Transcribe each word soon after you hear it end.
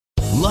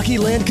Lucky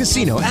Land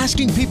Casino,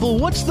 asking people,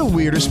 what's the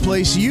weirdest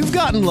place you've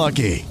gotten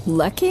lucky?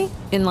 Lucky?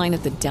 In line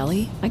at the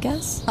deli, I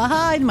guess?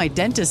 Aha, in my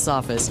dentist's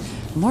office.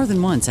 More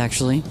than once,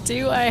 actually.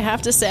 Do I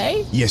have to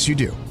say? Yes, you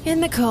do. In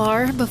the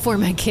car before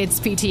my kids'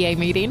 PTA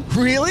meeting.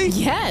 Really?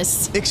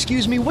 Yes.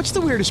 Excuse me, what's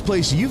the weirdest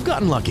place you've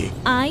gotten lucky?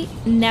 I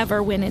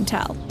never win and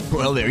tell.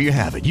 Well, there you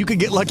have it. You can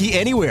get lucky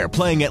anywhere,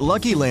 playing at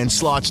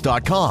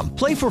LuckyLandSlots.com.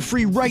 Play for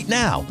free right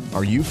now.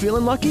 Are you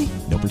feeling lucky?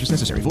 No purchase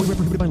necessary. Void where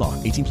prohibited by law.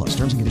 18 plus.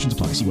 Terms and conditions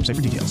apply. See website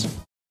for details.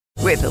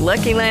 With the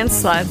Lucky Land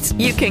Slots,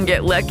 you can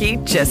get lucky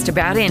just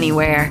about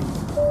anywhere.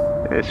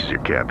 This is your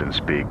captain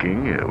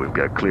speaking. We've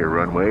got clear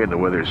runway and the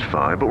weather's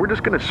fine, but we're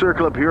just going to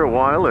circle up here a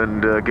while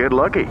and get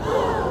lucky.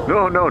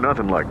 No,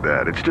 nothing like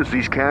that. It's just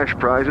these cash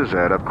prizes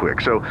add up quick.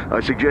 So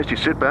I suggest you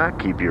sit back,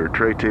 keep your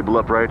tray table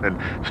upright, and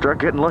start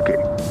getting lucky.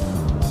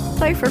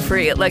 Play for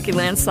free at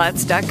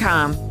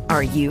LuckyLandSlots.com.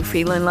 Are you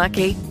feeling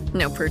lucky?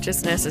 No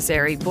purchase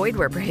necessary. Void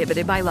where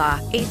prohibited by law.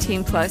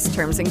 18 plus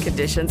terms and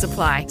conditions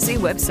apply. See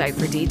website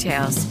for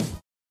details.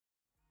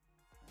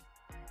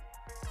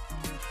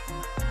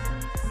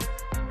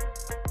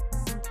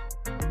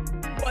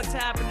 What's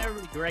happening,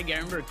 everybody? Greg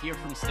Ehrenberg here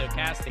from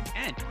Stokastic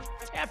and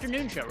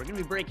afternoon show. We're going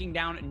to be breaking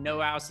down No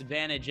House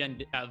Advantage,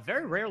 and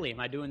very rarely am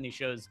I doing these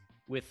shows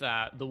with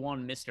the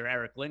one Mr.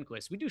 Eric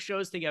Lindquist. We do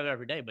shows together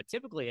every day, but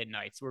typically at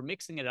nights. We're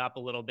mixing it up a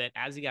little bit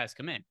as you guys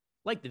come in.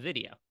 Like the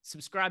video,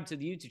 subscribe to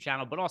the YouTube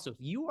channel, but also if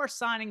you are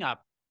signing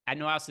up at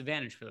No House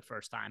Advantage for the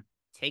first time,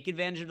 take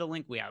advantage of the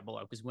link we have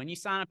below, because when you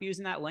sign up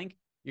using that link,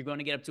 you're going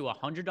to get up to a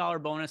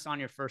 $100 bonus on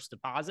your first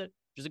deposit,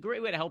 which is a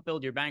great way to help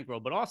build your bankroll.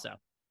 But also,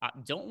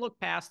 don't look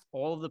past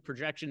all of the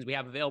projections we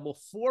have available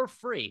for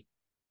free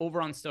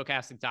over on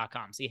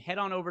Stokastic.com. So you head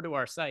on over to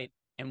our site,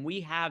 and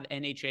we have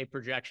NHA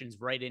projections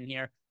right in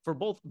here for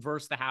both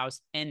Verse the House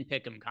and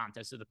Pick'em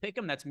contests. So the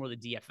Pick'em, that's more the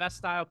DFS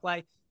style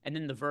play, and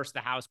then the Verse the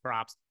House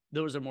props,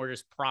 those are more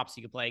just props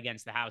you can play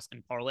against the house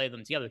and parlay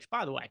them together, which,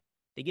 by the way,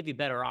 they give you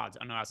better odds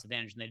on No House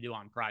Advantage than they do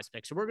on Prize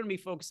Picks. So we're going to be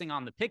focusing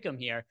on the Pick'em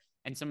here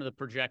and some of the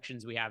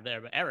projections we have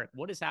there. But Eric,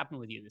 what has happened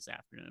with you this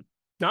afternoon?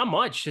 Not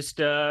much. Just,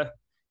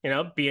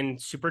 being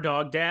super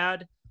dog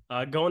dad,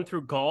 going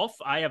through golf.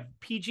 I have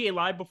PGA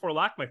Live before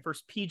lock, my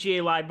first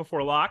PGA Live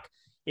before lock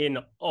in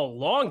a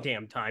long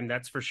damn time,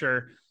 that's for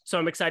sure. So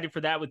I'm excited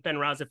for that with Ben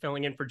Raza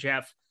filling in for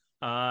Jeff.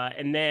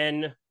 And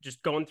then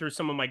just going through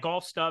some of my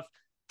golf stuff.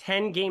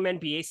 10-game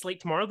NBA slate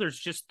tomorrow. There's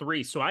just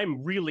 3. So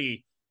I'm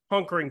really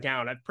hunkering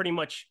down. I've pretty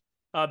much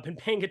been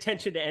paying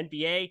attention to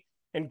NBA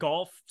and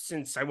golf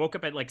since I woke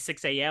up at like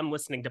 6 a.m.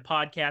 listening to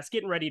podcasts,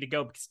 getting ready to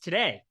go, because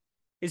today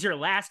is your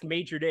last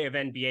major day of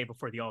NBA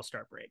before the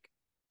All-Star break.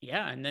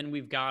 Yeah, and then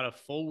we've got a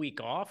full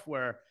week off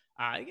where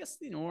I guess,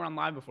 we're on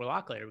Live Before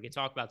Lock later. We can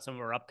talk about some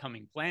of our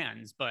upcoming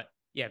plans, but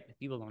yeah,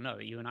 people don't know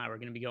that you and I were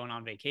going to be going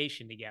on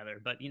vacation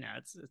together, but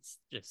it's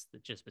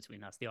just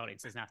between us. The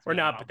audience doesn't have to. Or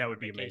not, but that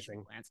would be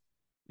amazing. Plans.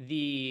 Do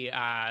you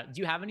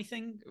have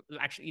anything?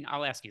 Actually,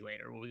 I'll ask you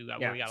later.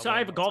 So I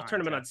have a golf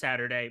tournament on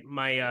Saturday.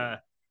 My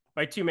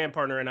two-man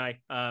partner and I,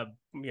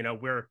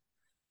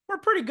 we're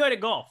pretty good at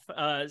golf.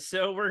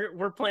 So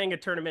we're playing a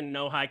tournament in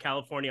Ojai,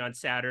 California on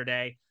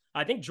Saturday.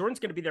 I think Jordan's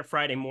going to be there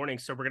Friday morning,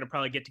 so we're going to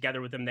probably get together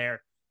with him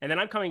there. And then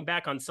I'm coming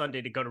back on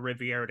Sunday to go to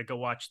Riviera to go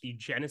watch the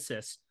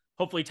Genesis.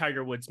 Hopefully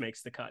Tiger Woods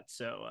makes the cut,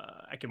 so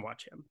I can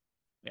watch him.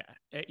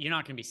 Yeah, you're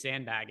not going to be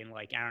sandbagging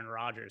like Aaron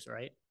Rodgers,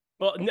 right?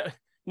 Well,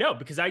 no,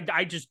 because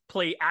I just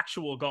play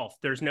actual golf.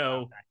 There's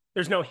no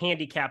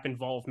handicap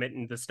involvement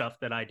in the stuff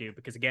that I do,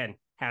 because again,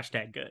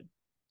 #good.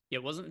 Yeah,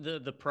 wasn't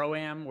the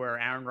Pro-Am where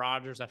Aaron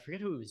Rodgers, I forget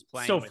who he was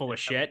playing. So full of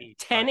shit.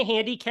 10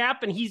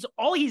 handicap, and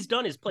all he's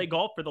done is play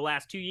golf for the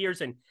last 2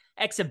 years and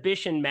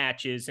exhibition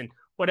matches and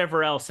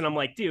whatever else. And I'm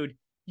like, dude,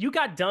 you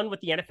got done with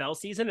the NFL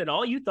season and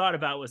all you thought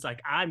about was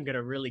like, I'm going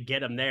to really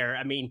get him there.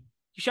 I mean,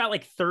 you shot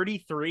like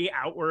 33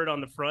 outward on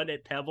the front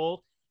at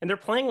Pebble, and they're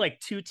playing like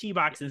 2 tee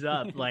boxes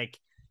up. Like,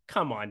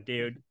 come on,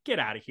 dude, get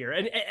out of here.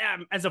 And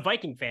as a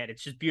Viking fan,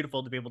 it's just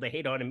beautiful to be able to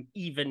hate on him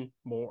even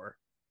more.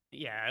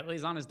 Yeah,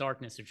 he's on his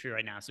darkness of true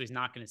right now, so he's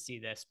not going to see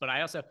this. But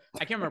I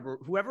can't remember,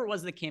 whoever it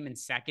was that came in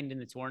second in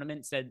the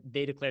tournament said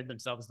they declared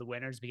themselves the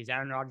winners because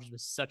Aaron Rodgers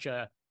was such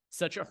a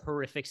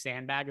horrific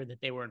sandbagger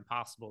that they were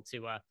impossible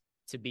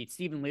to beat.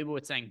 Stephen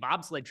Leibowitz saying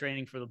bobsled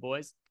training for the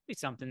boys could be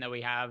something that we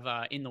have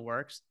in the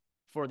works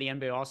for the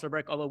NBA All-Star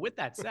break. Although with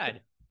that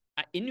said,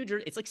 in New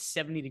Jersey, it's like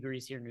 70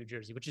 degrees here in New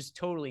Jersey, which is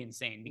totally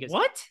insane because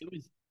it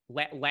was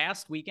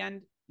last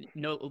weekend.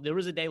 No, there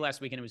was a day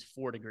last weekend it was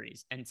 4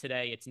 degrees, and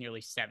today it's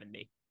nearly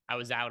 70. I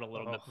was out a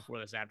little bit before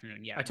this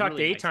afternoon. Yeah, I talked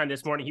to Eitan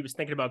this morning. He was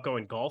thinking about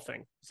going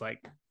golfing. It's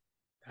like,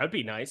 that'd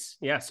be nice.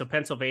 Yeah, so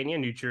Pennsylvania,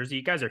 New Jersey,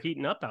 you guys are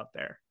heating up out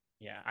there.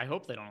 Yeah, I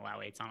hope they don't allow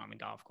Eitan on the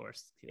golf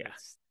course. Yeah,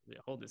 it's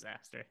a whole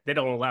disaster. They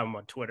don't allow him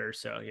on Twitter,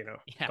 so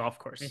golf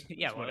course.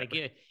 Yeah, well, like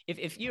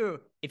if you're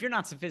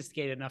not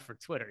sophisticated enough for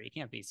Twitter, you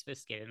can't be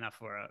sophisticated enough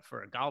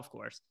for a golf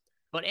course.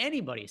 But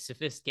anybody's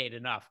sophisticated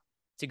enough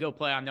to go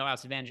play on No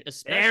House Advantage,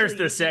 especially there's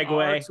the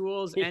segue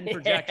tools and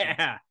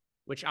projections.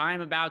 Which I'm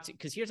about to,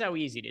 because here's how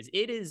easy it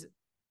is.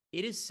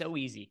 It is so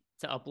easy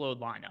to upload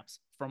lineups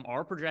from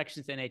our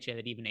projections to NHA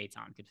that even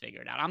Aton could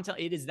figure it out. I'm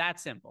telling you, it is that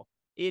simple.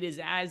 It is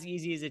as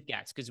easy as it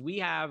gets because we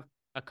have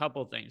a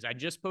couple things. I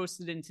just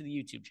posted into the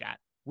YouTube chat.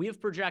 We have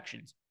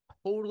projections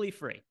totally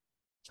free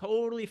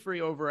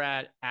over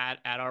at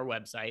our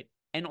website.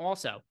 And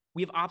also,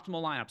 we have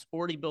optimal lineups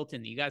already built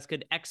in that you guys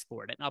could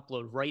export and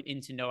upload right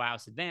into No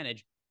House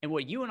Advantage. And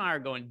what you and I are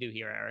going to do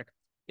here, Eric,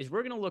 is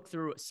we're going to look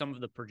through some of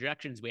the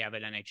projections we have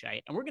at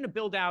NHA, and we're going to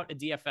build out a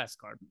DFS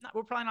card.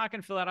 We're probably not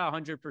going to fill that out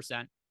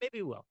 100%.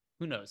 Maybe we will.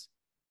 Who knows?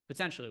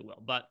 Potentially we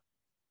will. But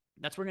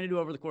that's what we're going to do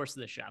over the course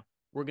of the show.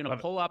 We're going to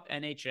pull up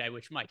NHA,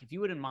 which, Mike, if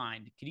you wouldn't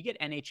mind, could you get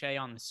NHA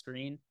on the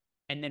screen?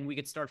 And then we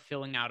could start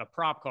filling out a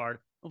prop card.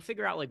 We'll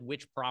figure out like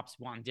which props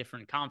want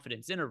different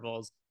confidence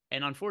intervals.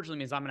 And unfortunately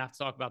means I'm going to have to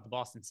talk about the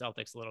Boston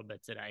Celtics a little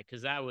bit today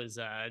because that was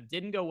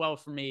didn't go well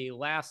for me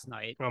last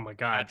night. Oh, my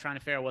God. Trying to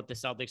figure out what the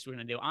Celtics were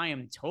going to do. I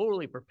am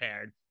totally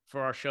prepared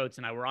for our show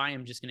tonight where I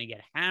am just going to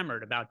get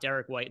hammered about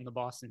Derek White and the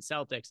Boston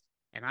Celtics.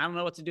 And I don't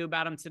know what to do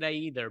about him today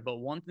either. But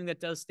one thing that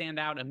does stand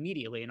out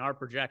immediately in our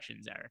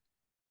projections, Eric,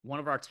 one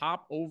of our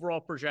top overall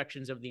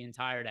projections of the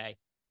entire day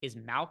is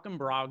Malcolm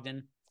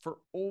Brogdon for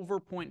over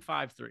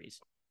 0.5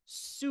 threes.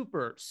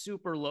 Super,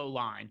 super low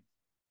line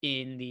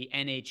in the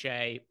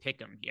NHA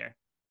pick'em here.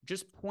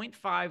 Just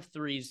 0.5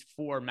 threes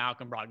for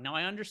Malcolm Brogdon. Now,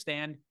 I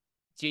understand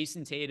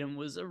Jason Tatum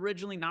was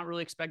originally not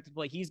really expected to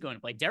play. He's going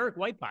to play. Derek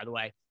White, by the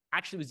way,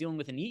 actually was dealing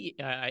with an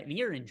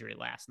ear injury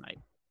last night.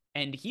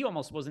 And he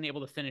almost wasn't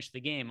able to finish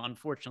the game.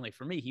 Unfortunately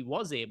for me, he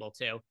was able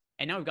to.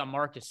 And now we've got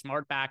Marcus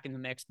Smart back in the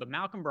mix. But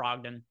Malcolm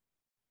Brogdon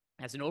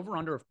has an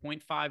over-under of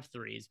 0.5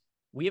 threes.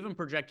 We have him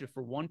projected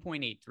for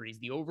 1.8 threes,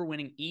 the over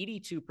winning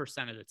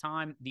 82% of the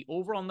time. The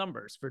overall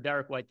numbers for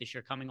Derek White this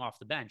year coming off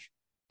the bench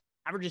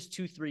averages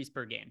 2 threes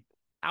per game.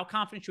 How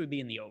confident should we be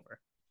in the over?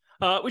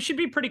 We should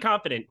be pretty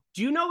confident.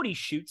 Do you know what he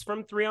shoots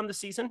from 3 on the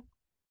season?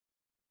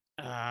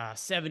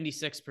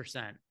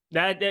 76%.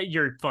 That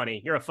you're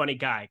funny. You're a funny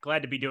guy.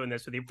 Glad to be doing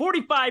this with you.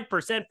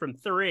 45% from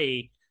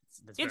 3.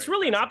 It's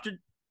really an option.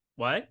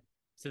 What?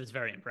 So it's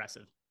very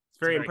impressive.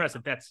 Very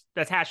impressive. Good.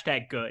 That's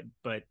hashtag good,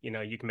 but you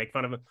can make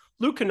fun of him.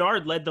 Luke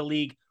Kennard led the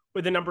league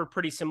with a number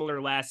pretty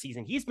similar last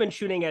season. He's been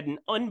shooting at an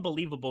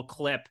unbelievable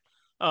clip,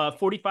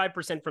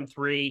 45% from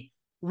 3.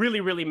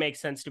 Really, really makes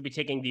sense to be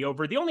taking the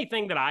over. The only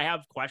thing that I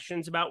have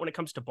questions about when it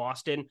comes to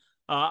Boston,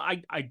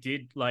 I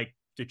did like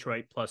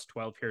Detroit plus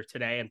 12 here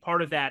today, and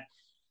part of that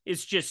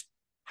is just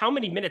how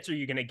many minutes are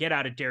you going to get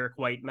out of Derek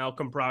White,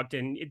 Malcolm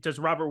Brogdon? Does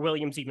Robert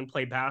Williams even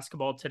play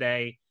basketball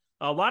today?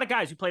 A lot of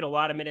guys who played a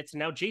lot of minutes, and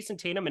now Jason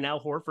Tatum and Al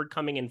Horford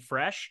coming in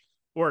fresh,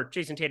 or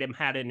Jason Tatum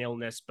had an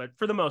illness, but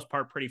for the most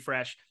part, pretty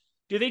fresh.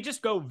 Do they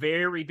just go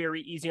very,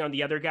 very easy on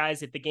the other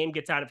guys if the game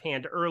gets out of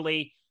hand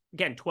early?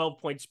 Again,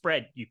 12-point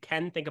spread. You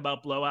can think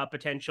about blowout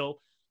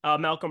potential.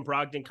 Malcolm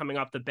Brogdon coming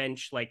off the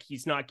bench, like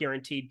he's not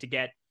guaranteed to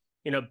get,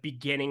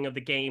 beginning of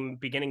the game,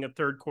 beginning of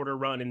third quarter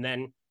run, and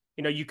then,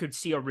 you could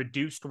see a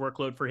reduced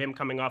workload for him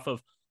coming off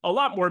of a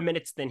lot more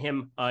minutes than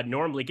him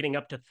normally, getting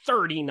up to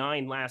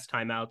 39 last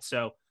time out.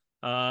 So,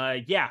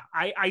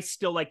 I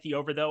still like the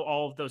over, though,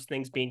 all of those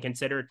things being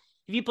considered.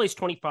 If he plays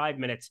 25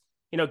 minutes,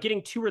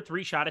 getting 2 or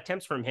 3 shot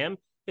attempts from him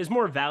is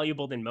more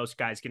valuable than most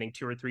guys getting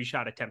 2 or 3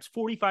 shot attempts.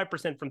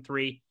 45% from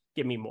 3,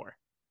 give me more.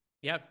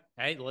 Yep.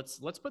 Hey, let's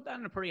put that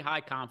in a pretty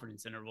high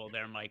confidence interval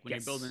there, Mike. When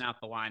you're building out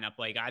the lineup,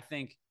 like I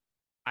think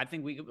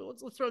we could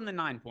let's throw in the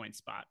 9-point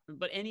spot.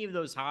 But any of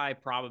those high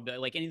probability,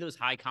 like any of those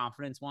high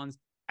confidence ones,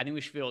 I think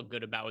we should feel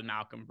good about with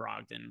Malcolm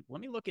Brogdon.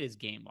 Let me look at his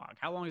game log.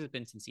 How long has it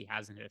been since he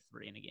hasn't hit a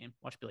 3 in a game?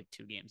 Watch be like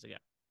 2 games ago.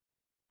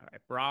 All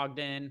right,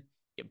 Brogdon.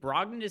 Yeah,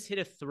 Brogdon has hit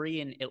a 3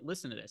 and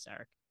listen to this,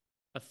 Eric.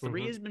 A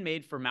 3 has been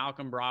made for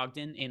Malcolm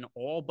Brogdon in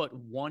all but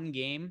 1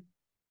 game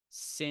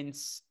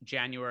since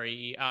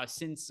January,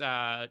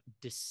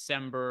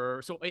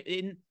 December. So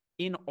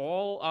in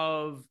all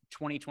of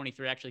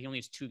 2023, actually, he only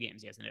has 2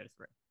 games. He hasn't hit a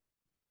 3.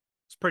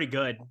 It's pretty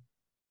good.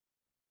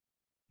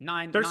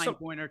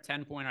 9-pointer,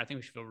 10-pointer. I think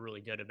we should feel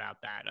really good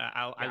about that.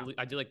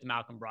 I do like the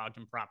Malcolm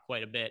Brogdon prop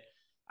quite a bit.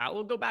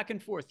 We'll go back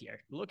and forth here.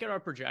 Look at our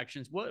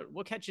projections.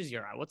 What catches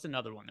your eye? What's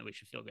another one that we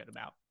should feel good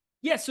about?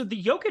 Yeah, so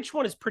the Jokic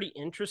one is pretty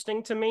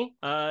interesting to me.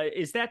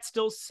 Is that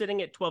still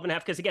sitting at 12.5?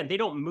 Because again, they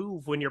don't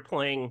move when you're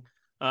playing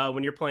the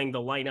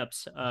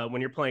lineups,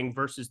 when you're playing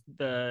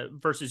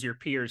versus your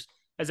peers,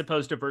 as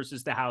opposed to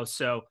versus the house.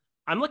 So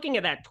I'm looking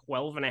at that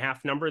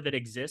 12.5 number that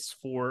exists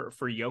for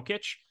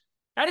Jokic.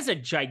 That is a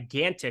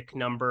gigantic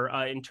number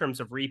in terms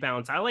of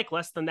rebounds. I like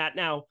less than that.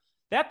 Now,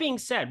 that being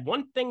said,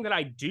 one thing that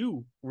I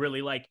do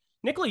really like,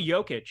 Nikola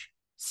Jokic,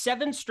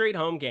 7 straight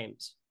home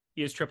games,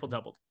 he has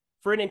triple-doubled.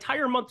 For an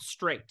entire month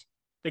straight,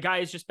 the guy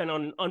has just been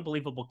on an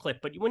unbelievable clip.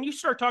 But when you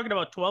start talking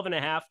about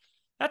 12.5,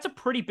 that's a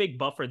pretty big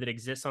buffer that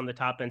exists on the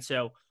top end.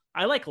 So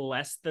I like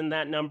less than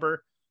that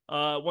number.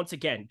 Once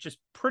again, just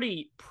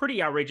pretty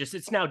outrageous.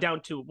 It's now down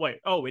to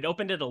it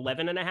opened at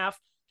 11.5.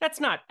 That's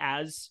not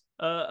as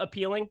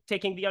appealing,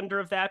 taking the under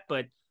of that,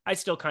 but I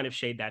still kind of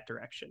shade that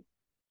direction.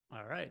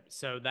 All right.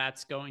 So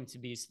that's going to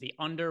be the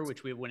under,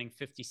 which we're winning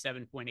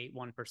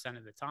 57.81%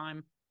 of the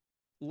time.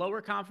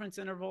 lower confidence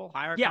interval,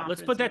 higher Yeah, confidence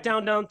let's put that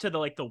interval? down to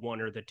the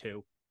 1 or the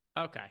 2.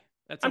 Okay.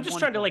 That's I'm just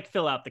trying to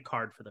fill out the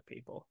card for the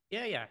people.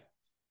 Yeah.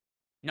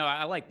 No,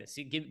 I like this.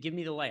 Give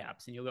me the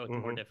layups and you'll go with the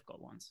more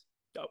difficult ones.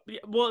 Oh, yeah,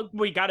 well,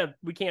 we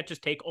can't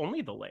just take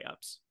only the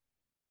layups.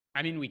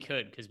 I mean, we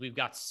could because we've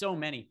got so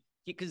many.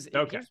 Because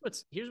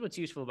here's what's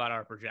useful about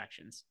our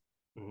projections.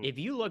 If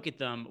you look at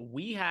them,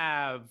 we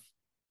have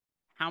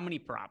how many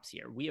props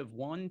here? We have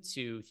 1,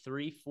 2,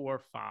 3,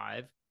 4,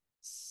 5,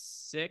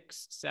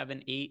 6,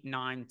 7, 8,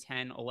 9,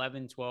 10,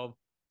 11, 12,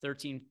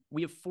 13.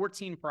 We have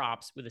 14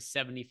 props with a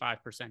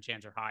 75%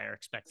 chance or higher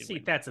expected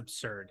win. That's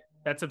absurd.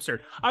 That's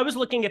absurd. I was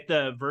looking at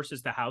the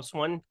versus the house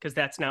one because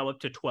that's now up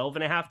to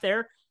 12.5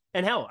 there.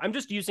 And hell, I'm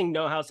just using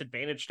No House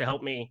Advantage to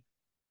help me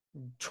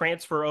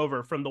transfer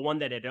over from the one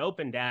that it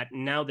opened at.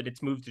 And now that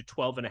it's moved to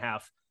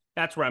 12.5,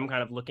 that's where I'm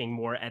kind of looking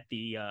more at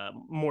the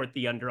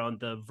under on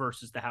the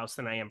versus the house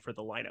than I am for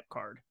the lineup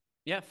card.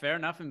 Yeah, fair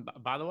enough. And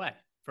by the way,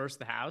 first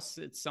the house,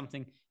 it's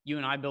something you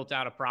and I built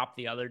out a prop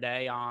the other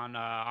day on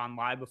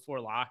Live Before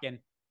Lock, and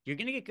you're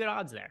going to get good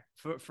odds there.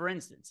 For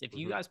instance, if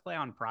you guys play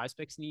on Prize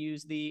Picks and you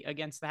use the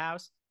against the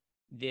house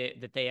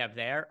that they have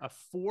there, a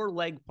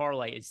 4-leg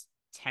parlay is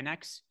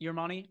 10x your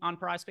money on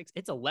Prize Picks.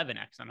 It's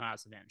 11x on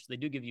House Advantage. They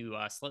do give you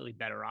slightly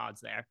better odds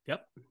there.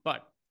 Yep.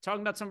 But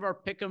talking about some of our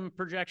pick'em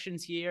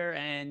projections here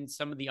and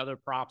some of the other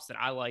props that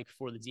I like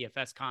for the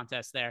DFS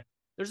contest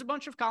there's a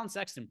bunch of Colin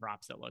Sexton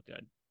props that look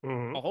good.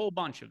 A whole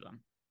bunch of them.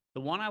 The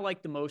one I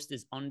like the most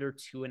is under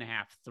 2.5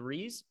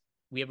 threes.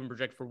 We have him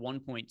project for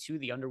 1.2,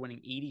 the under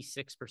winning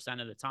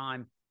 86% of the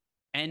time.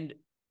 And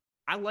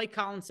I like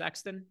Colin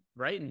Sexton,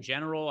 right? In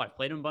general, I've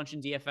played him a bunch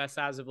in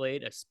DFS as of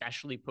late,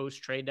 especially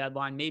post-trade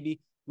deadline. Maybe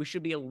we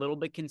should be a little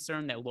bit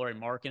concerned that Lauri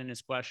Markkanen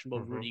is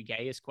questionable, Rudy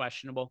Gay is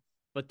questionable.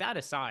 But that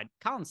aside,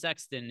 Colin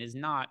Sexton he's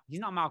not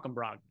Malcolm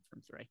Brogdon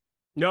from 3.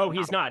 No,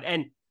 he's not.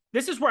 And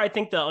this is where I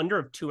think the under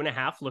of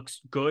 2.5 looks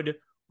good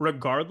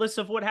regardless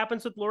of what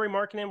happens with Lauri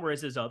Markkanen,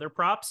 whereas his other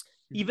props,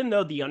 even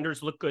though the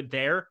unders look good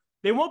there,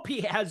 they won't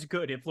be as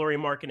good if Lauri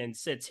Markkanen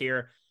sits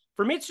here.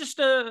 For me, it's just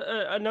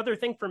another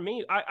thing for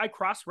me. I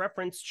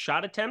cross-reference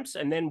shot attempts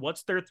and then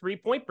what's their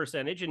 3-point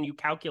percentage, and you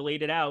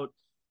calculate it out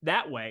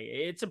that way.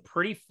 It's a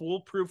pretty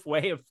foolproof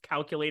way of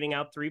calculating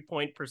out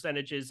 3-point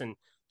percentages and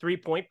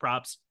 3-point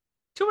props.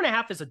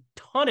 2.5 is a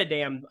ton of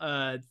damn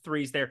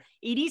threes there.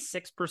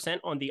 86%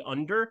 on the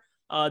under.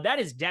 That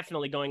is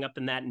definitely going up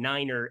in that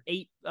 9 or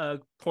 8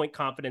 point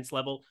confidence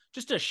level.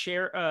 Just a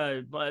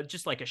share,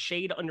 just like a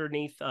shade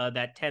underneath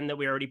that 10 that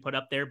we already put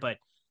up there. But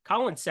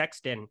Colin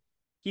Sexton,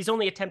 he's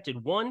only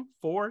attempted 1,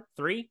 4,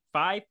 3,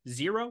 5,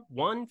 0,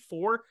 1,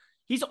 4.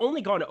 He's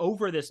only gone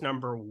over this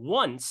number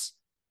once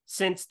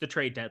since the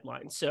trade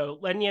deadline. So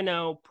letting you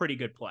know, pretty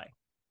good play.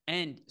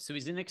 And so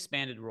he's in an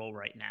expanded role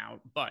right now,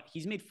 but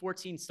he's made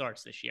 14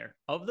 starts this year.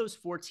 Of those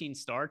 14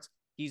 starts,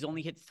 he's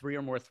only hit 3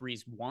 or more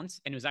threes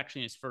once, and it was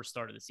actually in his first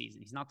start of the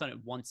season. He's not done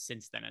it once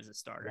since then as a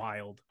starter.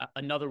 Wild.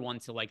 Another one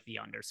to like the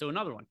under. So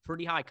another one,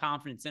 pretty high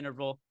confidence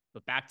interval.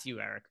 But back to you,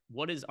 Eric.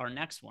 What is our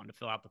next one to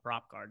fill out the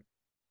prop card?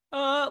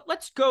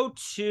 Let's go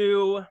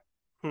to,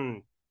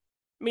 I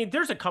mean,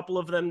 there's a couple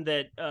of them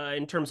that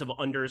in terms of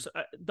unders,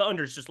 the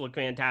unders just look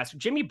fantastic.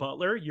 Jimmy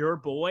Butler, your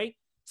boy,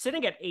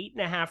 sitting at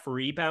 8.5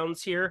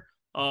 rebounds here.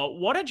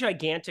 What a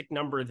gigantic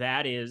number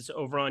that is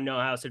over on No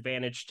House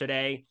Advantage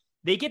today.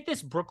 They get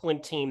this Brooklyn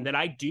team that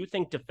I do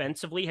think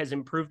defensively has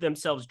improved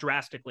themselves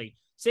drastically.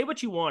 Say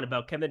what you want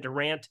about Kevin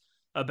Durant,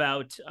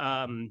 about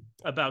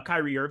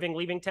Kyrie Irving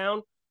leaving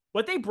town.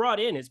 What they brought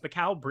in is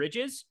Mikal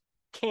Bridges,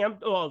 Cam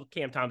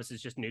Thomas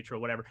is just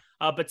neutral, whatever.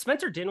 But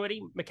Spencer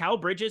Dinwiddie,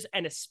 Mikal Bridges,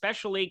 and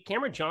especially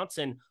Cameron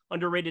Johnson,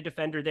 underrated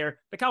defender there.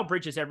 Mikal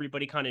Bridges,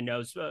 everybody kind of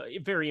knows,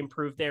 very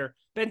improved there.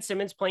 Ben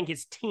Simmons playing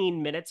his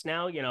teen minutes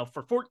now,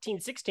 for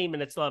 14, 16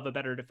 minutes, they'll have a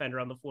better defender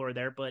on the floor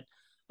there, but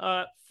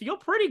feel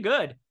pretty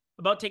good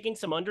about taking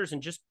some unders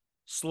and just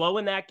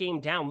slowing that game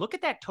down. Look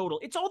at that total.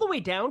 It's all the way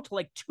down to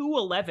like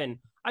 211.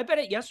 I bet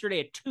it yesterday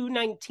at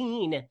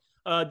 219.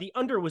 The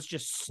under was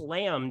just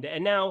slammed.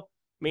 And now,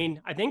 I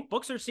mean, I think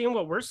books are seeing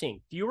what we're seeing.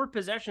 Fewer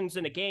possessions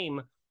in a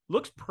game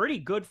looks pretty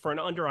good for an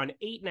under on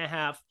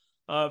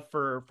 8.5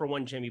 for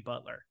one Jimmy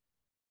Butler.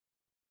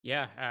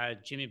 Yeah,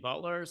 Jimmy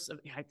Butler's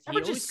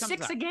averages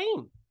 6 a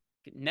game.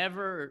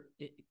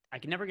 I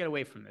can never get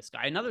away from this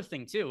guy. Another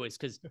thing too is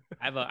because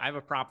I have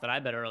a prop that I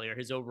bet earlier.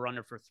 His over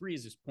under for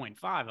threes is 0.5.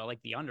 I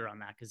like the under on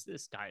that because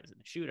this guy isn't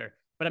a shooter.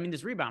 But I mean,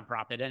 this rebound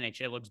prop at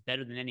NHA looks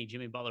better than any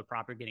Jimmy Butler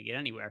prop you're going to get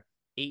anywhere.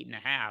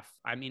 8.5.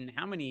 I mean,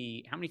 how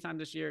many times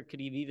this year could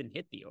he have even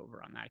hit the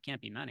over on that? It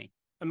can't be many.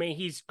 I mean,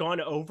 he's gone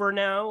over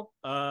now.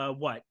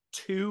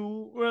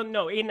 2? Well,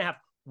 no, 8.5.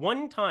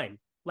 One time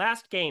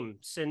last game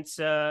since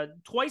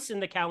twice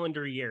in the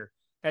calendar year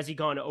has he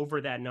gone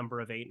over that number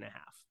of 8.5.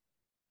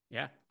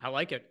 Yeah, I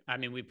like it. I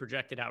mean, we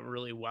projected out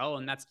really well,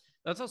 and that's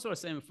also what I was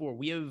saying before.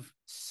 We have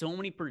so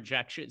many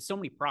projections, so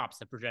many props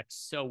that project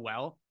so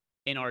well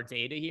in our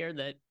data here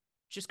that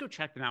just go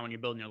check them out when you're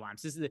building your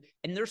lines.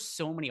 And there's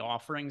so many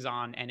offerings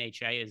on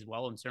NHA as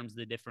well in terms of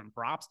the different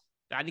props.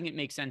 I think it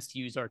makes sense to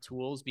use our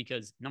tools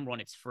because number one,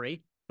 it's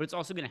free, but it's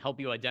also going to help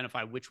you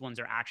identify which ones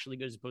are actually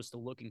good as opposed to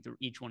looking through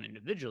each one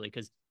individually.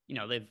 Because, you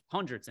know, they have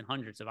hundreds and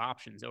hundreds of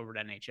options over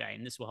at NHA,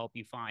 and this will help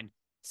you find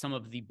some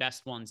of the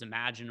best ones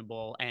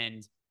imaginable.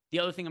 And the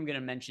other thing I'm going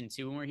to mention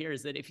too when we're here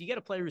is that if you get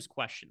a player who's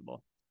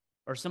questionable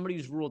or somebody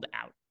who's ruled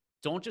out,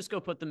 don't just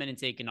go put them in and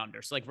take an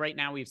under. So like right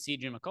now we have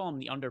CJ McCollum,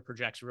 the under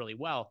projects really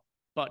well,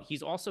 but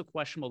he's also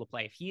questionable to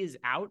play. If he is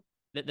out,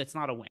 that's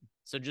not a win.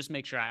 So just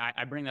make sure,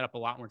 I bring that up a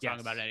lot when we're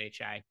talking about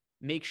NHA.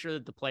 Make sure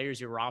that the players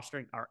you're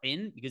rostering are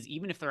in, because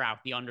even if they're out,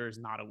 the under is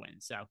not a win.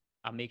 So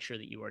make sure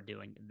that you are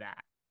doing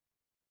that.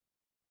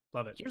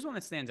 Love it. Here's one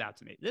that stands out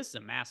to me. This is a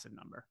massive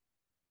number.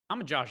 I'm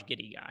a Josh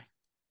Giddey guy,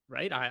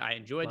 right? I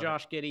enjoy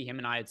Josh Giddey. Him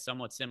and I had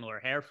somewhat similar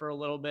hair for a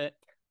little bit,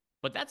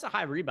 but that's a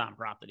high rebound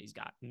prop that he's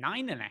got.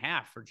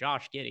 9.5 for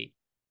Josh Giddey.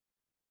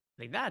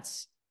 Like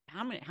that's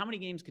how many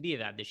games could he have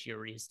had this year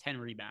where he has 10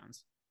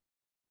 rebounds?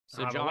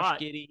 So Josh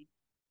Giddey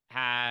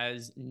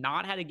has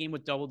not had a game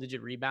with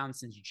double-digit rebounds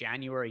since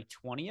January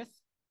 20th.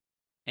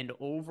 And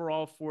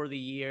overall for the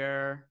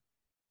year,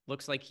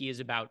 looks like he is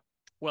about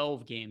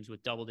 12 games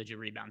with double-digit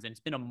rebounds. And it's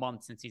been a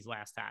month since he's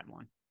last had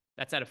one.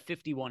 That's out of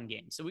 51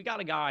 games. So we got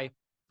a guy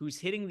who's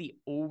hitting the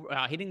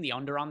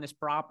under on this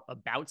prop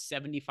about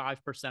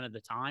 75% of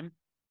the time.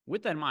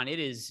 With that in mind, it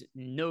is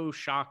no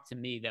shock to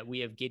me that we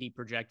have Giddey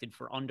projected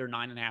for under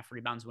 9.5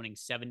 rebounds, winning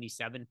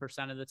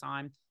 77% of the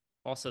time.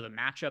 Also, the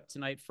matchup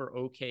tonight for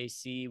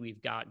OKC,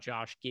 we've got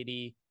Josh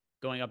Giddey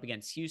going up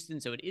against Houston.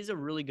 So it is a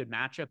really good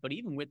matchup. But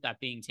even with that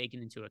being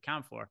taken into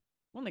account for,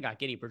 we only got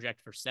Giddey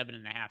projected for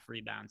 7.5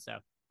 rebounds. So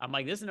I'm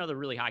like, this is another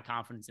really high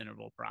confidence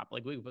interval prop.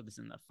 Like we could put this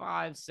in the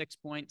 5-6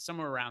 point,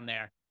 somewhere around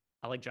there.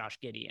 I like Josh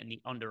Giddey and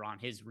the under on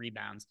his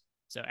rebounds.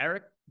 So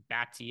Eric,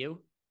 back to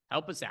you.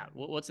 Help us out.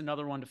 What's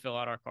another one to fill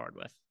out our card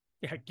with?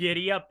 Yeah,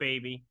 giddy up,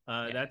 baby.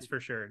 That's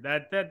for sure.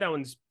 That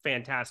one's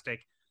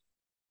fantastic.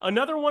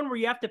 Another one where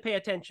you have to pay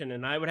attention,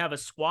 and I would have a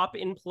swap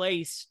in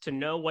place to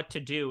know what to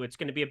do. It's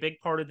going to be a big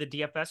part of the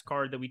DFS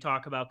card that we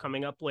talk about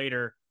coming up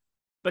later.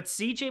 But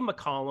CJ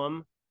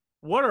McCollum,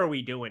 what are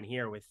we doing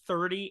here with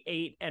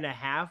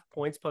 38.5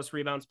 points plus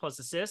rebounds plus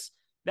assists?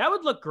 That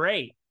would look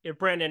great if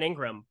Brandon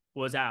Ingram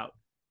was out.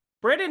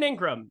 Brandon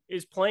Ingram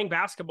is playing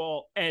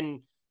basketball,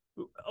 and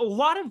a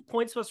lot of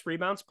points plus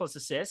rebounds plus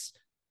assists.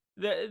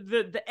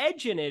 The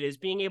edge in it is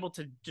being able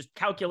to just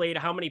calculate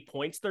how many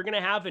points they're going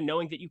to have and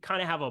knowing that you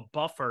kind of have a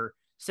buffer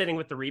sitting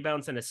with the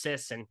rebounds and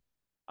assists. And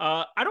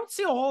I don't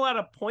see a whole lot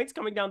of points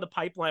coming down the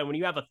pipeline when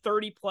you have a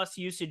 30-plus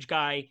usage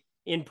guy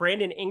in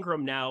Brandon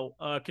Ingram now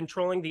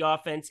controlling the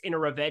offense in a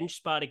revenge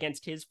spot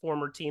against his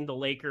former team, the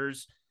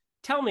Lakers.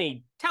 Tell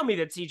me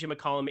that CJ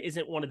McCollum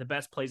isn't one of the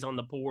best plays on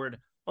the board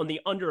on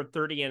the under of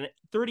 30 and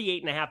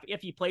 38.5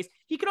 if he plays.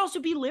 He could also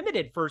be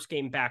limited first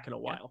game back in a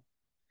while.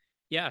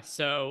 Yeah,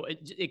 so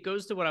it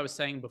goes to what I was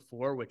saying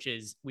before, which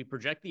is we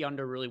project the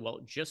under really well.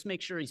 Just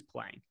make sure he's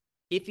playing.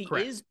 If he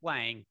is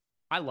playing,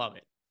 I love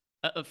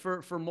it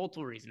for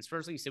multiple reasons.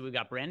 Firstly, you said we've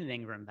got Brandon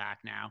Ingram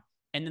back now.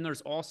 And then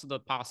there's also the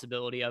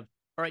possibility of,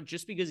 all right,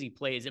 just because he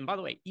plays, and by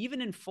the way,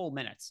 even in full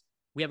minutes,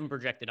 we haven't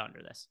projected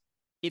under this.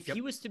 If he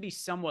was to be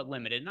somewhat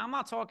limited, and I'm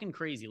not talking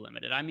crazy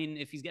limited, I mean,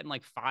 if he's getting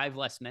like 5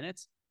 less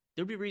minutes,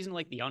 there'd be a reason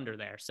like the under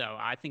there. So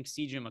I think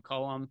CJ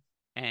McCollum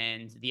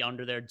and the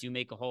under there do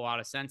make a whole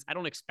lot of sense. I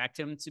don't expect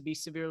him to be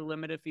severely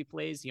limited if he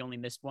plays. He only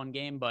missed 1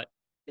 game, but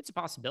it's a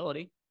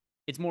possibility.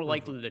 It's more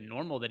likely than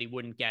normal that he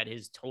wouldn't get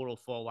his total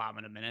full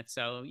allotment of minutes.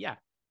 So yeah,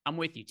 I'm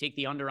with you. Take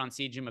the under on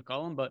CJ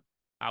McCollum, but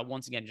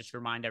once again, just to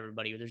remind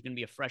everybody, there's going to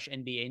be a fresh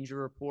NBA injury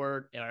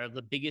report, or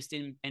the biggest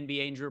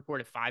NBA injury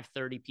report at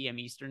 5:30 p.m.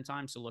 Eastern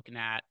time. So looking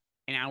at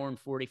an hour and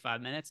 45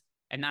 minutes.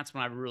 And that's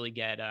when I really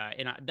get,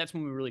 that's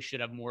when we really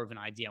should have more of an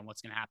idea on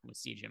what's going to happen with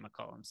CJ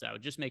McCollum. So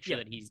just make sure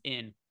that he's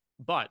in.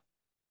 But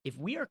if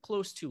we are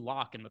close to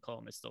lock and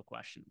McCollum is still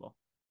questionable,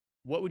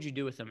 what would you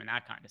do with him in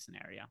that kind of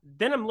scenario?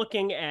 Then I'm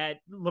looking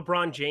at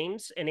LeBron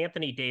James and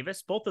Anthony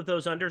Davis. Both of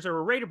those unders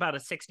are right about a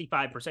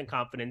 65%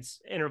 confidence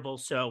interval.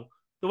 So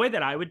the way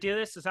that I would do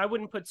this is I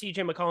wouldn't put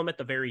CJ McCollum at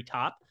the very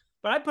top,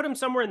 but I'd put him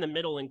somewhere in the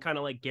middle and kind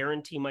of like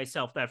guarantee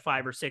myself that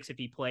 5 or 6 if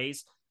he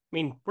plays. I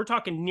mean, we're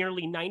talking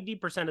nearly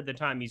 90% of the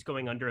time he's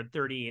going under at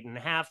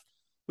 38.5.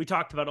 We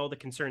talked about all the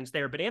concerns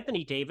there, but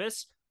Anthony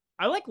Davis,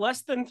 I like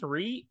less than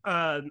 0.5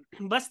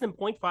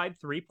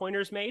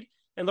 3-pointers made.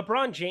 And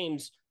LeBron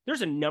James,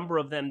 there's a number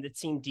of them that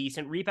seem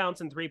decent.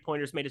 Rebounds and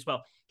 3-pointers made as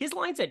well. His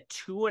line's at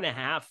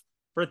 2.5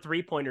 for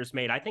 3-pointers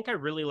made. I think I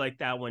really like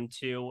that one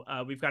too.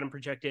 We've got him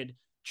projected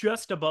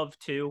just above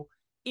 2.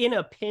 In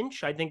a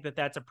pinch, I think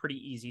that's a pretty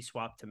easy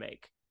swap to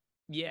make.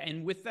 Yeah,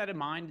 and with that in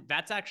mind,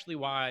 that's actually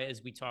why,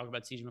 as we talk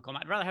about CJ McCollum,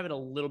 I'd rather have it a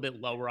little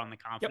bit lower on the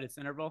confidence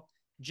interval,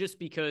 just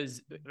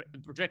because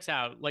it projects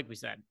out, like we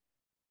said,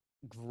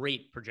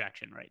 great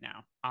projection right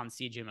now on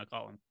CJ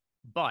McCollum.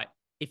 But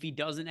if he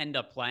doesn't end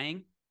up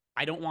playing,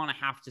 I don't want to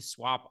have to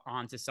swap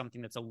onto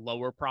something that's a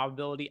lower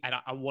probability at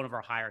one of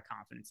our higher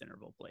confidence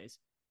interval plays.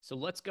 So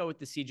let's go with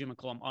the CJ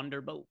McCollum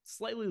under, but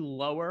slightly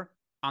lower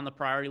on the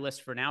priority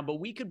list for now. But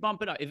we could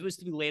bump it up if it was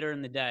to be later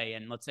in the day.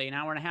 And let's say an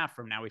hour and a half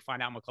from now, we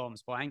find out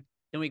McCollum's playing.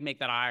 Then we can make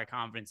that a higher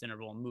confidence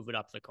interval and move it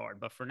up the card.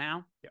 But for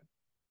now,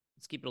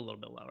 Let's keep it a little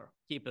bit lower.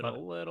 Keep it a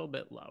little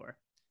bit lower.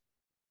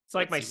 It's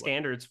like my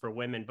standards for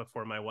women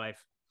before my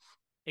wife.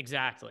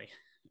 Exactly.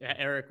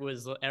 Eric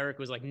was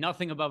like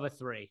nothing above a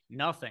 3.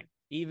 Nothing.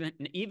 Even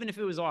if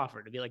it was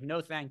offered, to be like, no,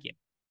 thank you.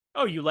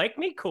 Oh, you like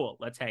me? Cool.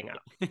 Let's hang out.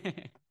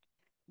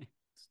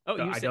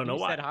 I don't know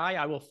why. Said hi.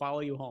 I will follow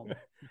you home.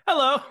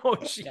 Hello. Oh,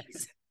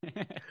 jeez.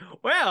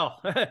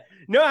 Well,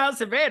 no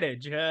house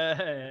advantage.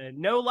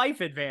 No life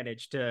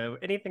advantage to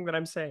anything that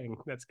I'm saying.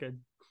 That's good.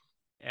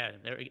 Yeah,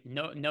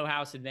 no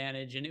house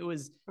advantage. And it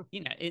was,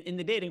 in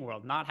the dating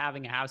world, not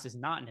having a house is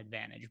not an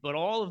advantage, but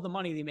all of the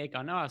money they make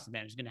on no house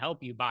advantage is going to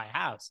help you buy a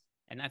house.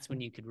 And that's when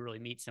you could really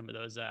meet some of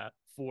those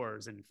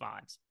 4s and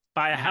 5s.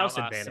 Buy a house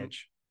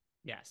advantage.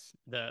 Yes,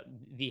 the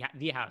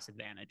house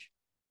advantage.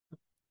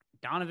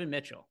 Donovan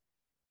Mitchell.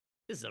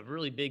 This is a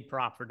really big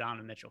prop for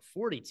Donovan Mitchell.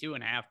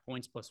 42.5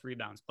 points plus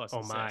rebounds plus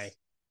assists. My.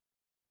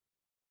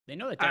 They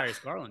know that Darius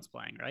Garland's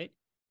playing, right?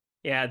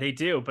 Yeah, they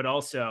do. But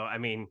also, I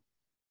mean,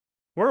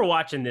 we're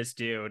watching this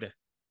dude,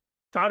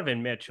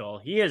 Donovan Mitchell.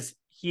 He is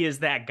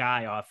that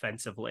guy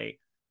offensively.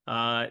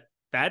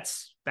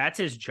 That's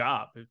his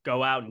job.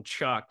 Go out and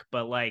chuck.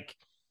 But like,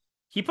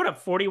 he put up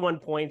 41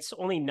 points,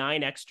 only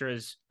 9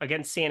 extras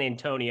against San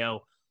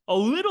Antonio. A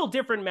little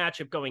different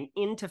matchup going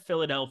into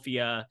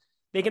Philadelphia.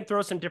 They can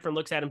throw some different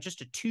looks at him.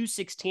 Just a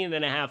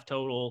 216.5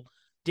 total.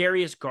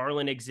 Darius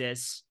Garland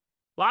exists.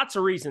 Lots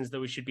of reasons that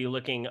we should be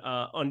looking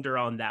under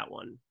on that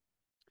one.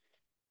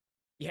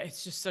 Yeah,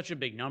 it's just such a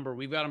big number.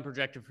 We've got him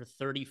projected for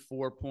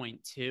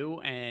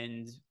 34.2.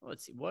 And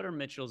let's see, what are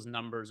Mitchell's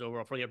numbers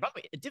overall for the year? By the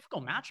way, a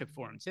difficult matchup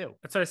for him, too.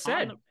 That's what I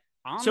said.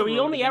 So he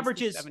only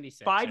averages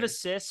 5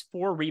 assists,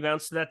 4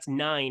 rebounds. So that's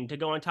 9 to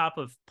go on top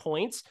of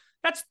points.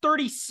 That's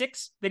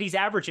 36 that he's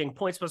averaging,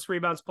 points plus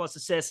rebounds plus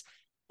assists.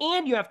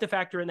 And you have to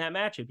factor in that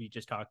matchup you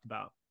just talked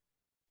about.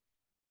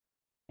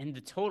 And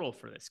the total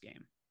for this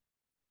game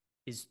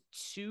is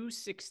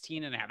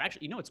 216.5.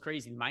 Actually, what's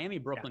crazy? The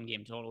Miami-Brooklyn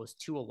game total is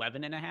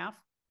 211.5.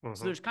 Mm-hmm.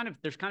 So there's kind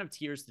of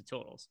tiers to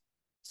totals.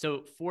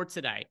 So for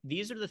today,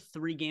 these are the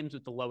 3 games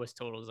with the lowest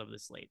totals of the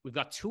slate. We've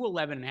got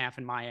 211.5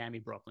 in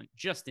Miami-Brooklyn.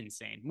 Just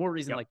insane. More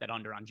reason like that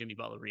under on Jimmy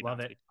Butler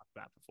rebounds we talked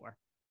about before.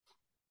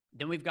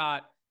 Then we've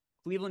got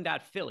Cleveland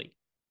at Philly,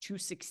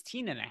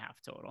 216.5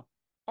 total.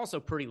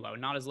 Also pretty low,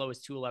 not as low as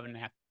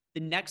 211.5.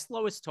 The next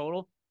lowest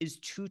total is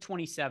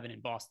 227 in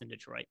Boston,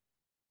 Detroit.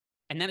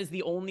 And that is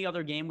the only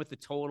other game with the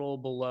total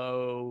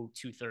below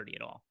 230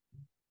 at all.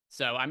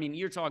 So, I mean,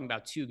 you're talking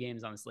about 2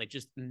 games on the slate,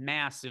 just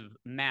massive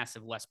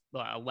less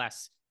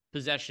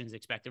possessions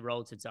expected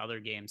relative to other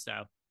games.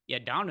 So, yeah,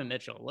 Donovan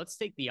Mitchell, let's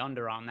take the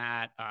under on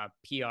that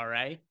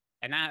PRA.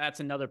 And that's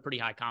another pretty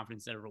high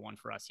confidence interval one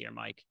for us here,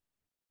 Mike.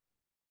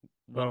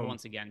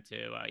 Once again,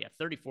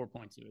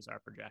 34.2 is our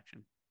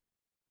projection.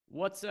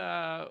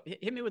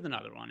 Hit me with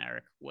another one,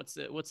 Eric.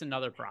 What's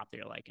another prop that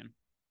you're liking?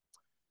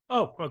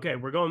 Oh, okay.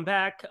 We're going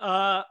back.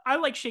 I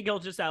like Shai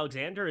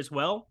Gilgeous-Alexander as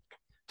well.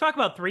 Talk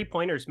about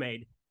 3-pointers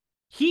made.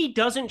 He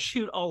doesn't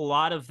shoot a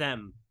lot of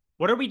them.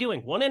 What are we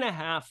doing?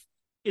 1.5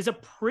 is a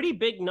pretty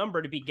big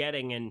number to be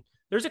getting. And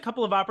there's a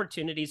couple of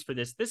opportunities for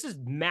this. This is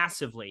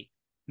massively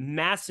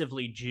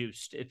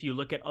juiced. If you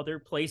look at other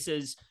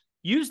places,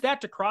 use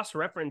that to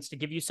cross-reference to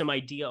give you some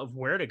idea of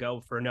where to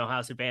go for a no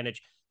house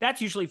advantage. That's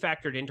usually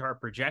factored into our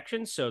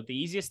projections. So the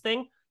easiest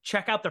thing,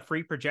 check out the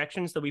free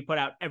projections that we put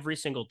out every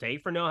single day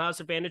for no house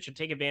advantage and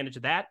take advantage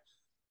of that.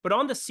 But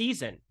on the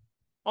season,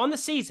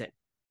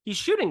 he's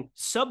shooting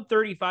sub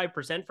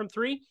 35% from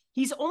 3.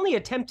 He's only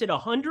attempted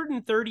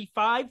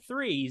 135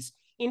 threes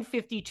in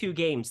 52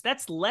 games.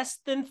 That's less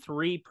than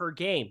 3 per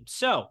game.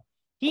 So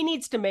he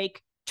needs to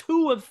make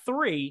 2 of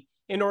 3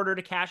 in order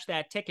to cash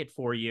that ticket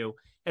for you.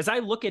 As I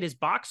look at his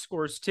box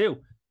scores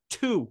too,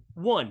 2,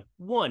 1,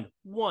 1,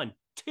 1,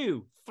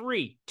 2,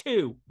 3,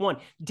 2, 1.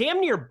 Damn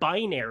near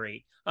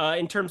binary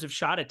in terms of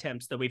shot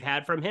attempts that we've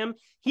had from him.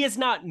 He has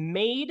not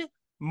made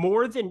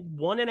more than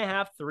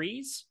 1.5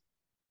 threes.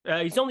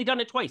 He's only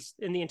done it twice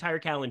in the entire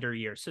calendar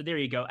year. So there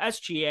you go.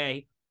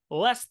 SGA,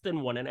 less than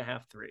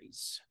 1.5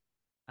 threes.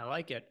 I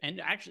like it.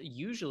 And actually,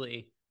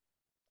 usually,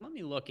 let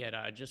me look at,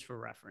 just for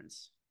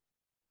reference,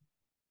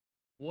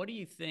 what do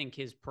you think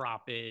his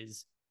prop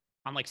is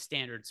on like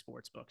standard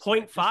sports books?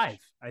 0.5,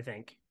 I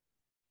think.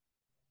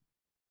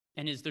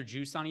 And is there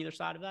juice on either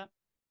side of that?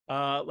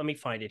 Let me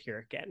find it here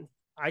again.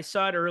 I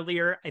saw it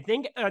earlier. I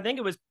think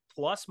it was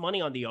plus money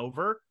on the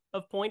over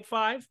of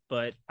 0.5,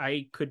 but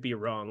I could be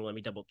wrong. Let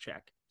me double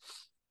check.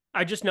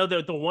 I just know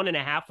that the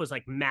 1.5 was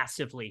like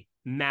massively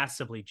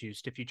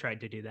juiced if you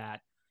tried to do that.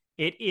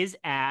 It is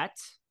at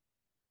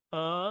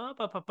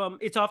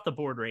it's off the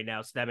board right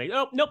now. So that makes,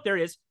 oh, nope, there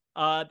it is.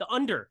 The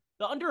under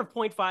of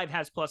 0.5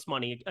 has plus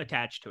money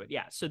attached to it.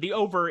 Yeah. So the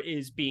over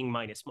is being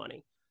minus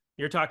money.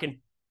 You're talking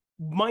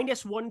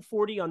minus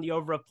 140 on the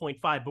over of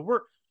 0.5, but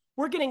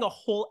we're getting a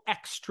whole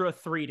extra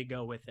 3 to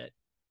go with it.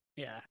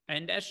 Yeah,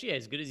 and SGA,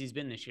 as good as he's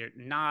been this year,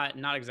 not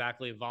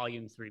exactly a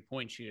volume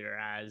 3-point shooter,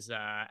 as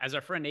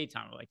our friend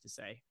Eitan would like to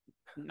say.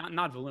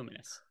 Not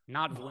voluminous.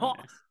 Not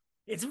voluminous.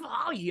 It's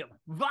volume.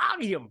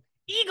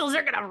 Eagles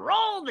are gonna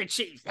roll the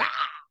Chiefs.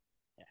 Ah!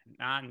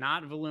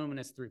 not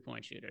voluminous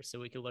 3-point shooter. So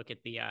we could look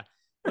at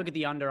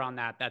the under on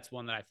that. That's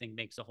one that I think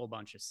makes a whole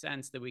bunch of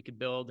sense that we could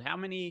build. How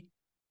many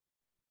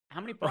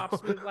props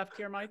do we have left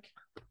here, Mike?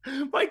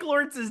 Mike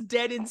Lawrence is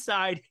dead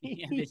inside.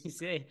 Yeah, did you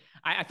see?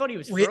 I thought he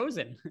was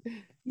frozen.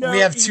 We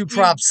have two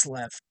props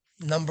left,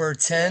 number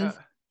 10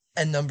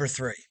 and number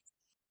 3.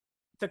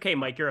 It's okay,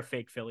 Mike. You're a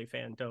fake Philly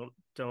fan.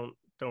 Don't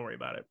worry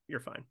about it. You're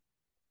fine.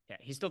 Yeah,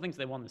 he still thinks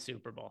they won the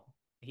Super Bowl.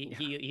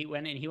 He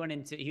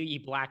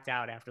blacked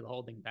out after the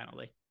holding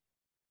penalty.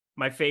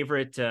 My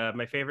favorite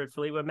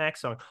Fleetwood Mac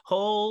song,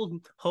 Hold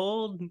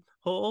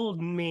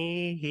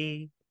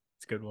Me.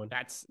 It's a good one.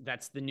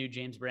 That's the new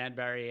James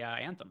Bradbury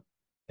anthem.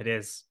 It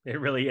is. It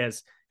really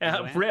is.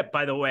 Rip,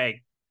 by the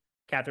way,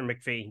 Catherine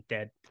McPhee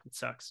dead. It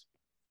sucks.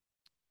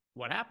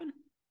 What happened?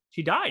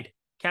 She died.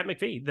 Cat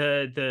McPhee.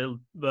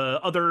 The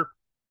other.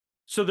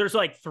 So there's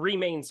like 3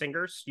 main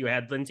singers. You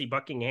had Lindsey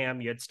Buckingham,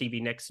 you had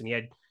Stevie Nicks, and you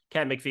had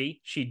Cat McPhee.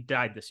 She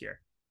died this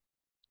year.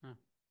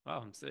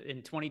 Oh, so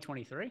in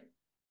 2023?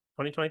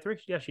 2023?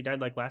 Yeah, she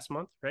died like last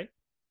month, right?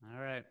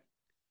 All right.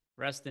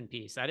 Rest in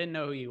peace. I didn't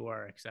know who you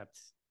were, except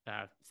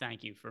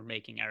thank you for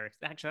making Eric's.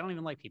 Actually, I don't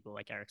even like people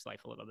like Eric's life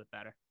a little bit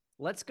better.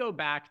 Let's go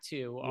back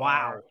to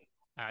our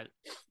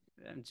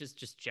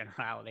just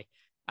generality.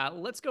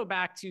 Let's go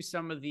back to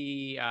some of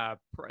the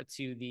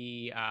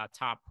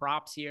top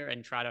props here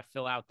and try to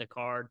fill out the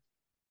card.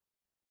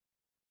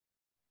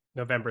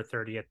 November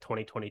 30th,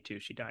 2022,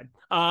 she died.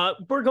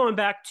 We're going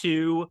back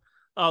to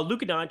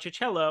Luka Doncic.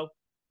 Hello.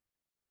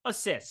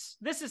 Assists.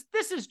 This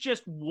is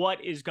just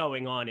what is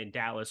going on in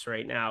Dallas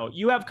right now.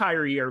 You have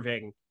Kyrie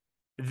Irving.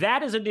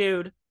 That is a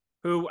dude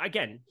who,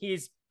 again,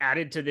 he's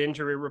added to the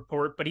injury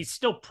report, but he's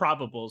still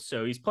probable.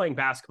 So he's playing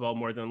basketball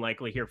more than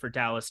likely here for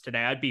Dallas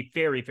today. I'd be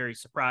very, very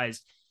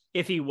surprised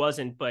if he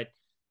wasn't, but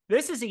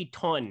this is a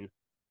ton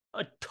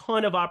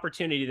of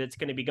opportunity that's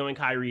going to be going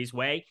Kyrie's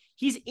way.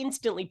 He's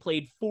instantly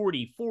played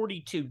 40,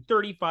 42,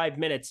 35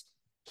 minutes.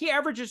 He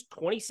averages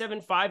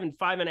 27, 5, and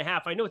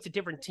 5.5. I know it's a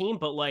different team,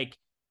 but like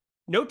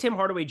no Tim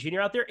Hardaway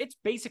Jr. out there. It's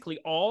basically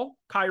all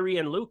Kyrie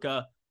and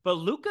Luka, but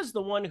Luka's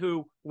the one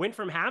who went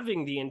from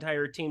having the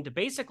entire team to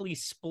basically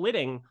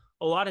splitting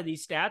a lot of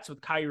these stats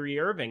with Kyrie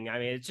Irving. I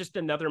mean, it's just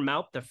another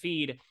mouth to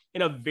feed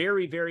in a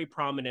very, very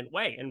prominent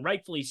way, and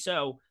rightfully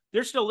so.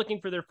 They're still looking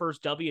for their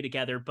first W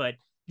together, but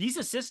these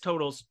assist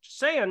totals,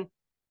 saying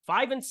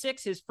 5 and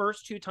 6 his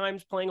first 2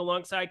 times playing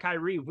alongside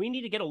Kyrie. We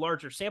need to get a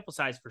larger sample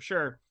size for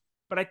sure,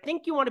 but I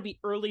think you want to be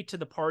early to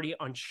the party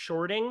on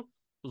shorting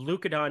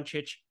Luka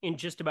Doncic in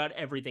just about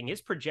everything.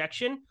 His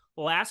projection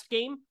last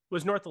game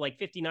was north of like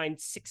 59,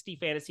 60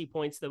 fantasy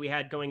points that we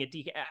had going at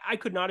DK. I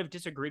could not have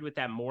disagreed with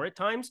that more at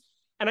times.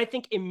 And I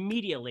think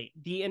immediately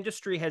the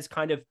industry has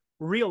kind of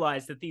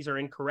realized that these are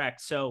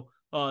incorrect. So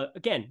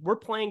again, we're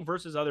playing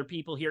versus other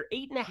people here.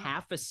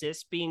 8.5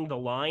 assists being the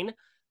line.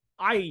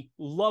 I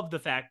love the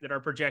fact that our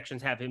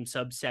projections have him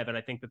sub 7.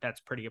 I think that that's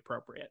pretty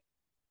appropriate.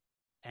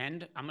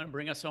 And I'm going to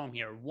bring us home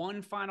here.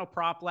 One final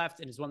prop left,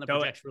 and is one that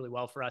projects really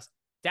well for us.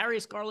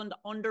 Darius Garland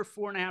under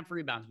 4.5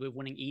 rebounds. We're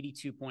winning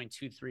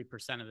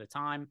 82.23% of the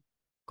time.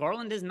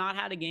 Garland has not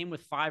had a game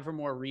with 5 or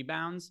more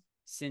rebounds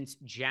since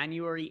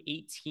January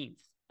 18th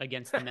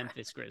against the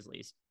Memphis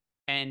Grizzlies.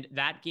 And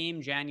that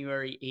game,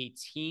 January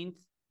 18th,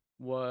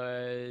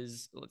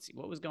 was, let's see,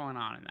 what was going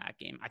on in that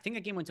game? I think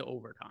that game went to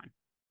overtime.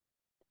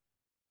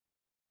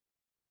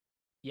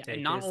 Yeah,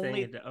 and not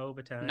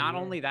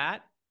only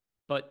that,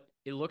 but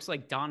it looks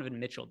like Donovan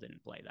Mitchell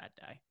didn't play that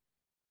day.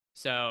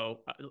 So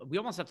we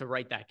almost have to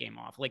write that game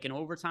off, like an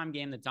overtime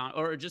game that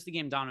or just the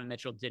game Donovan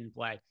Mitchell didn't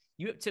play.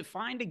 You have to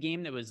find a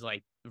game that was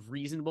like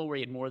reasonable where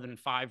he had more than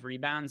 5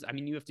 rebounds. I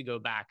mean, you have to go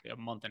back a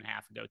month and a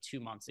half ago, 2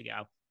 months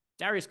ago.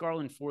 Darius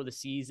Garland for the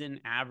season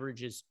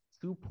averages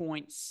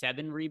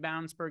 2.7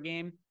 rebounds per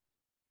game.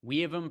 We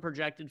have him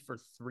projected for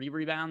 3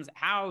 rebounds.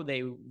 How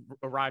they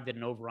arrived at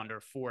an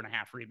over-under 4.5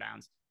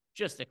 rebounds.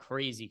 Just a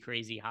crazy,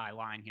 crazy high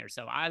line here.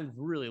 So I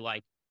really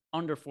like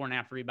under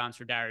 4.5 rebounds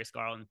for Darius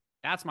Garland.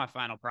 That's my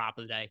final prop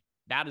of the day.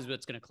 That is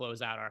what's going to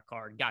close out our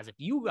card. Guys, if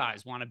you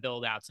guys want to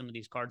build out some of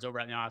these cards over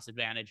at No House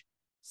Advantage,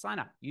 sign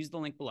up. Use the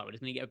link below. It's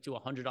going to get up to a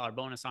 $100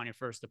 bonus on your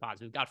first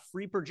deposit. We've got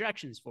free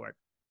projections for it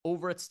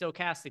over at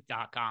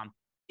Stokastic.com.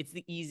 It's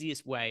the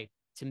easiest way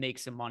to make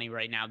some money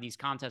right now. These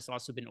contests have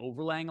also been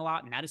overlaying a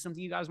lot, and that is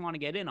something you guys want to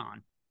get in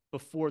on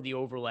before the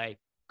overlay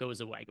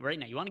goes away. Right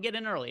now, you want to get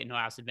in early at No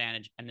House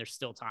Advantage, and there's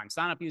still time.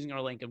 Sign up using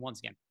our link, and once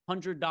again,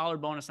 $100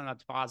 bonus on that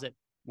deposit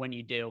when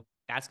you do.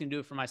 That's going to do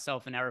it for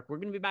myself and Eric. We're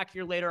going to be back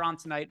here later on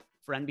tonight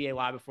for NBA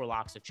Live Before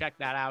Lock, so check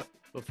that out.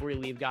 Before you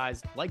leave,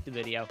 guys, like the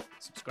video,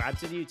 subscribe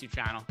to the YouTube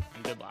channel,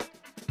 and good luck.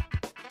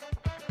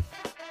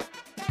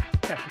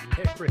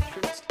 Happy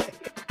Richards Day.